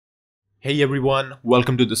Hey everyone,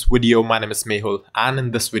 welcome to this video. My name is Mehul, and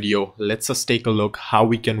in this video, let's just take a look how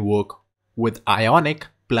we can work with Ionic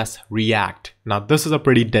plus React. Now this is a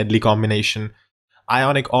pretty deadly combination.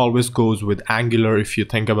 Ionic always goes with Angular. If you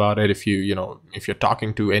think about it, if you're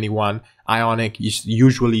talking to anyone, Ionic is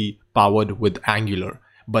usually powered with Angular.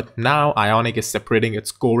 But now Ionic is separating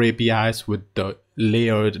its core APIs with the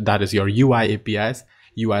layered, that is your UI APIs,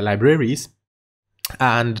 UI libraries.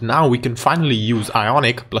 And now we can finally use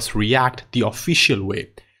Ionic plus React the official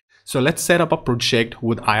way. So let's set up a project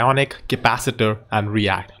with Ionic, Capacitor, and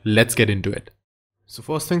React. Let's get into it. So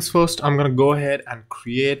first things first, I'm going to go ahead and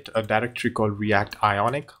create a directory called React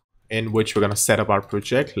Ionic, in which we're going to set up our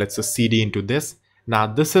project. Let's just cd into this. Now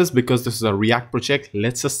this is because this is a React project.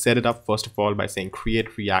 Let's just set it up first of all by saying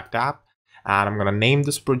create React app. And I'm going to name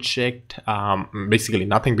this project basically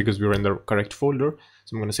nothing because we're in the correct folder.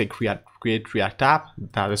 So I'm going to say create React app,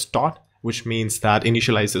 that is dot, which means that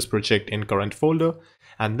initialize this project in current folder.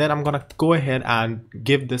 And then I'm going to go ahead and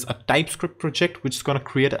give this a TypeScript project, which is going to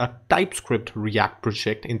create a TypeScript React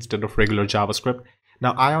project instead of regular JavaScript.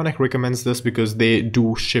 Now Ionic recommends this because they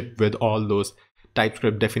do ship with all those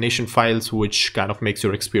TypeScript definition files, which kind of makes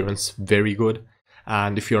your experience very good.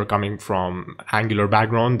 And if you're coming from Angular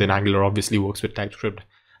background, then Angular obviously works with TypeScript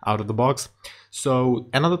out of the box. So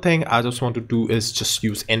another thing I just want to do is just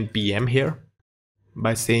use npm here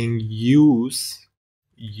by saying use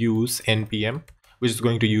npm, which is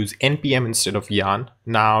going to use npm instead of yarn.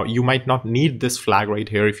 Now you might not need this flag right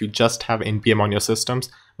here if you just have npm on your systems,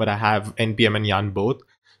 but I have npm and yarn both.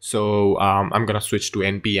 So I'm going to switch to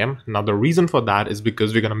npm. Now the reason for that is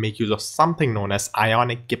because we're going to make use of something known as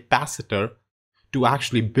Ionic Capacitor to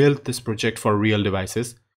actually build this project for real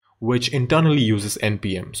devices, which internally uses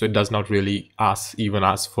npm. So it does not really even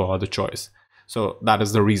ask for the choice. So that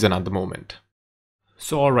is the reason at the moment.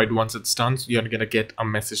 So all right, once it's done, you're gonna get a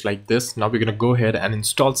message like this. Now we're gonna go ahead and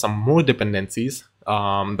install some more dependencies.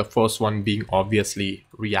 The first one being obviously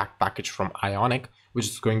React package from Ionic, which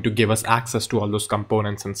is going to give us access to all those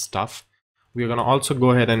components and stuff. We're gonna also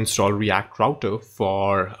go ahead and install React Router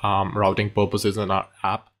for routing purposes in our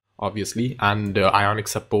app, obviously, and Ionic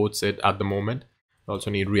supports it at the moment. We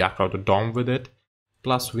also need React Router DOM with it.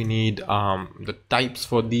 Plus we need the types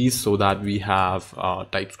for these so that we have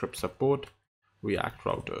TypeScript support, React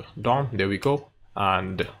Router DOM, there we go.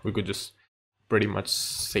 And we could just pretty much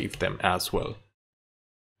save them as well.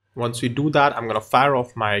 Once we do that, I'm gonna fire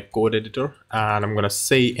off my code editor and I'm gonna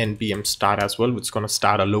say npm start as well, which is gonna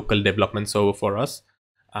start a local development server for us.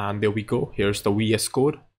 And there we go, here's the VS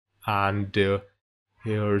Code. And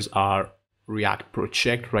here's our React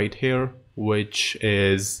project right here, which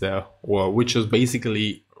is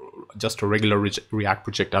basically just a regular React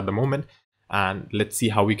project at the moment. And let's see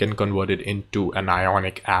how we can convert it into an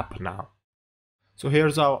Ionic app now. So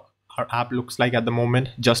here's how our app looks like at the moment,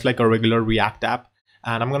 just like a regular React app.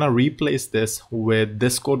 And I'm going to replace this with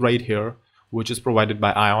this code right here, which is provided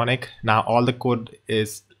by Ionic. Now all the code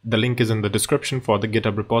the link is in the description for the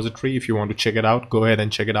GitHub repository. If you want to check it out, go ahead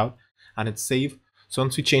and check it out. And it's safe. So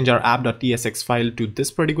once we change our app.tsx file to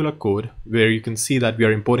this particular code, where you can see that we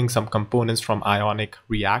are importing some components from Ionic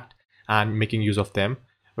React and making use of them,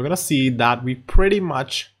 we're going to see that we pretty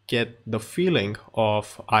much get the feeling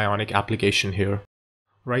of Ionic application here,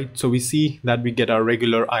 right? So we see that we get our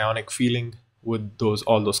regular Ionic feeling with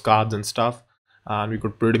all those cards and stuff. And we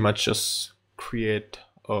could pretty much just create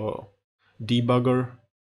a debugger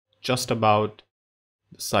just about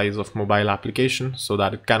the size of mobile application so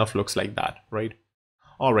that it kind of looks like that, right?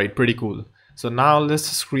 All right, pretty cool. So now let's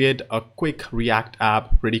just create a quick React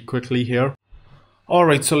app pretty quickly here. All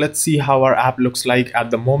right, so let's see how our app looks like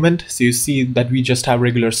at the moment. So you see that we just have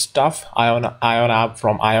regular stuff, Ion app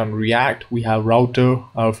from Ion React. We have router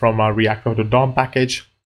from our React Router DOM package.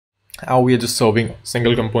 Now we are just serving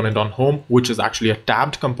single component on home, which is actually a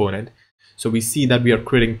tabbed component. So we see that we are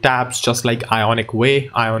creating tabs just like Ionic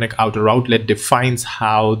way. Ionic outer outlet defines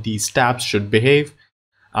how these tabs should behave.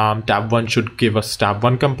 Tab 1 should give us tab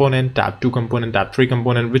 1 component, tab 2 component, tab 3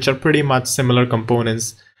 component, which are pretty much similar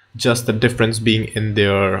components, just the difference being in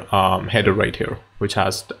their header right here, which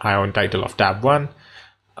has the Ion title of tab 1,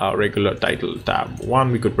 regular title tab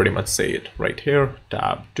 1, we could pretty much say it right here,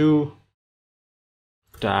 tab 2,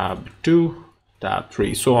 tab 2, tab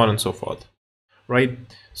 3, so on and so forth, right?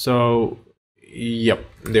 So yep,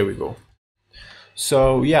 there we go.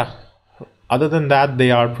 So yeah, other than that,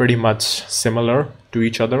 they are pretty much similar to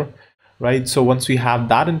each other, right? So once we have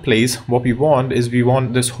that in place, what we want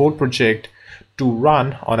this whole project to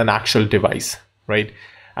run on an actual device, right?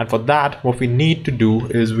 And for that, what we need to do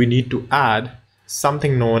is we need to add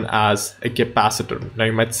something known as a capacitor. Now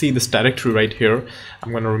you might see this directory right here.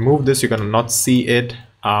 I'm going to remove this. You're going to not see it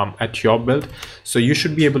at your build. So you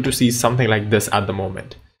should be able to see something like this at the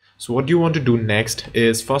moment. So what you want to do next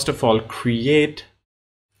is, first of all, create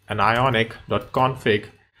an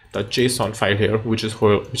ionic.config.json file here, which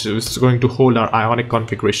is going to hold our Ionic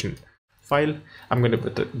configuration file. I'm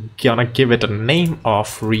gonna give it a name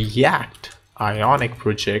of React Ionic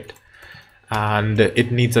project, and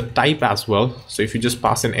it needs a type as well. So if you just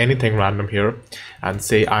pass in anything random here and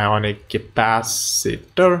say Ionic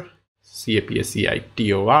capacitor,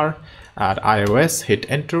 capacitor at iOS, hit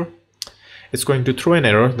enter, it's going to throw an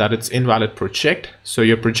error that it's invalid project. So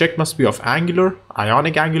your project must be of Angular,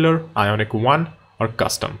 Ionic 1, or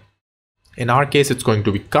custom. In our case, it's going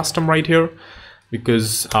to be custom right here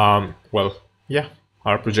because, well, yeah,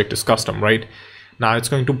 our project is custom, right? Now it's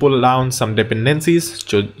going to pull down some dependencies,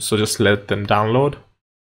 so just let them download.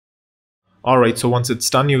 All right, so once it's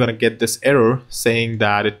done, you're gonna get this error saying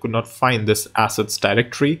that it could not find this assets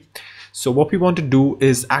directory. So what we want to do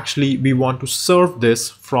is actually we want to serve this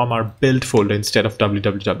from our build folder instead of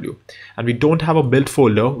www. And we don't have a build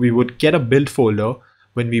folder. We would get a build folder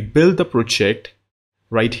when we build the project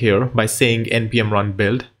right here by saying npm run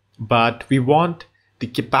build, but we want the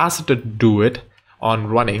capacitor to do it on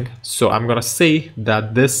running. So I'm going to say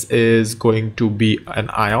that this is going to be an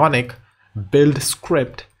Ionic build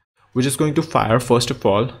script, which is going to fire, first of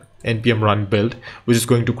all, npm run build, which is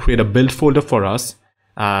going to create a build folder for us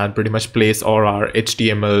and pretty much place all our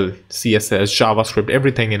HTML, CSS, JavaScript,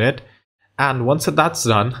 everything in it. And once that's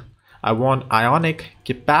done, I want Ionic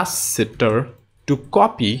capacitor to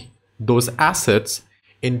copy those assets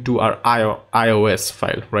into our iOS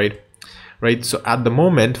file, right? So at the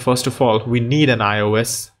moment, first of all, we need an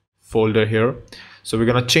iOS folder here. So we're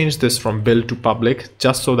gonna change this from build to public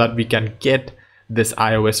just so that we can get this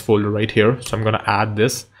iOS folder right here. So I'm gonna add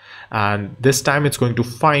this. And this time it's going to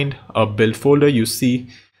find a build folder. You see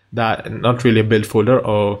that not really a build folder,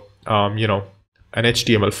 or you know, an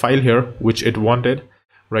HTML file here, which it wanted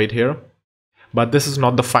right here. But this is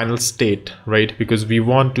not the final state, right? Because we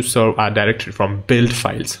want to serve our directory from build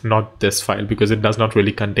files, not this file, because it does not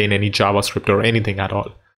really contain any JavaScript or anything at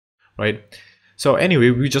all, right? So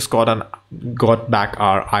anyway, we just got back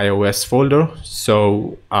our iOS folder.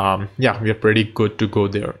 So yeah, we are pretty good to go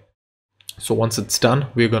there. So once it's done,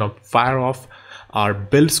 we're gonna fire off our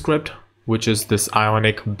build script, which is this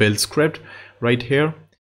Ionic build script right here.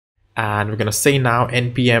 And we're gonna say now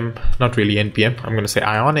npm, not really npm, I'm gonna say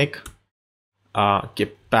Ionic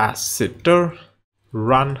capacitor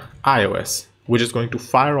run iOS, which is going to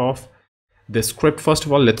fire off this script. First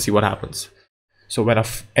of all, let's see what happens. So when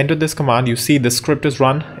I've entered this command, you see the script is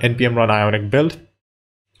run npm run Ionic build,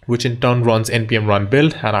 which in turn runs npm run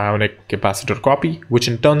build and Ionic capacitor copy, which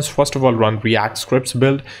in turn first of all run React scripts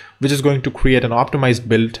build, which is going to create an optimized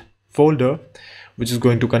build folder, which is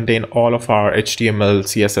going to contain all of our HTML,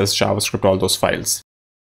 CSS, JavaScript, all those files.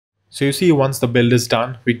 So you see, once the build is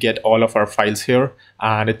done, we get all of our files here,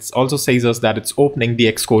 and it also says us that it's opening the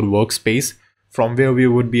Xcode workspace from where we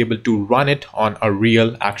would be able to run it on a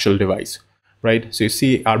real actual device, right? So you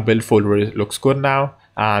see our build folder looks good now,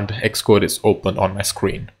 and Xcode is open on my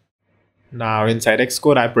screen. Now inside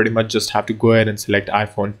Xcode, I pretty much just have to go ahead and select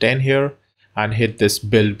iPhone 10 here and hit this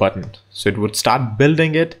build button. So it would start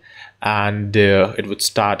building it, and it would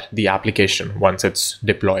start the application once it's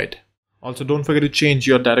deployed. Also, don't forget to change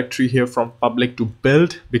your directory here from public to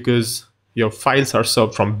build, because your files are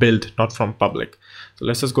served from build, not from public. So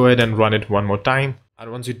let's just go ahead and run it one more time.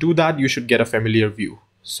 And once you do that, you should get a familiar view.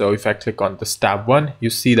 So if I click on this tab 1,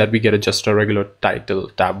 you see that we get just a regular title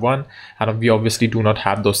tab 1, and we obviously do not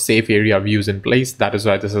have those safe area views in place. That is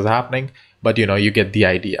why this is happening, but you know, you get the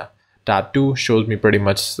idea. Tab 2 shows me pretty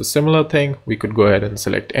much the similar thing. We could go ahead and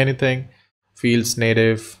select anything. Feels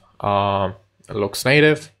native, looks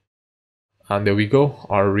native. And there we go,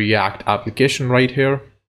 our React application right here,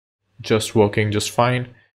 just working just fine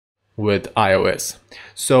with iOS.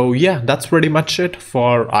 So yeah, that's pretty much it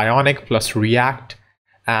for Ionic plus React.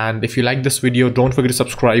 And if you like this video, don't forget to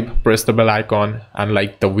subscribe, press the bell icon, and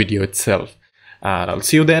like the video itself. And I'll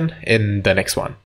see you then in the next one.